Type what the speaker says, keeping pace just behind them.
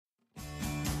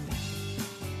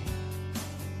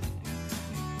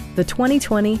the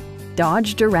 2020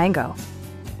 Dodge Durango.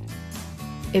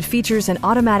 It features an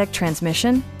automatic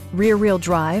transmission, rear-wheel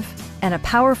drive, and a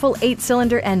powerful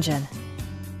 8-cylinder engine.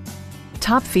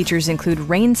 Top features include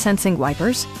rain-sensing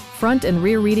wipers, front and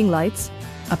rear reading lights,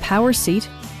 a power seat,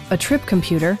 a trip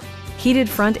computer, heated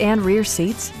front and rear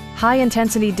seats,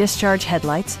 high-intensity discharge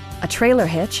headlights, a trailer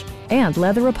hitch, and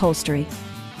leather upholstery.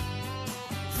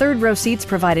 Third-row seats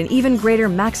provide an even greater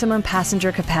maximum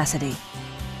passenger capacity.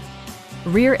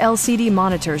 Rear LCD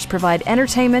monitors provide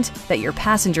entertainment that your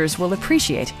passengers will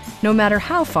appreciate, no matter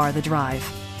how far the drive.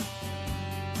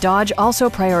 Dodge also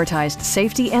prioritized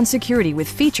safety and security with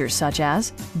features such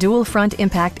as dual front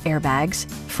impact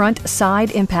airbags, front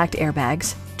side impact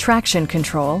airbags, traction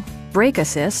control, brake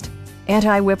assist,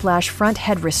 anti-whiplash front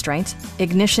head restraints,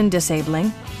 ignition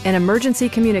disabling, an emergency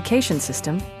communication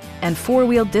system, and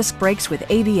four-wheel disc brakes with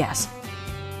ABS.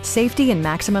 Safety and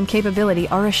maximum capability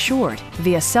are assured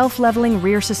via self-leveling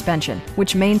rear suspension,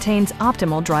 which maintains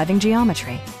optimal driving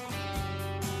geometry.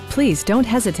 Please don't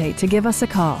hesitate to give us a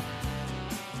call.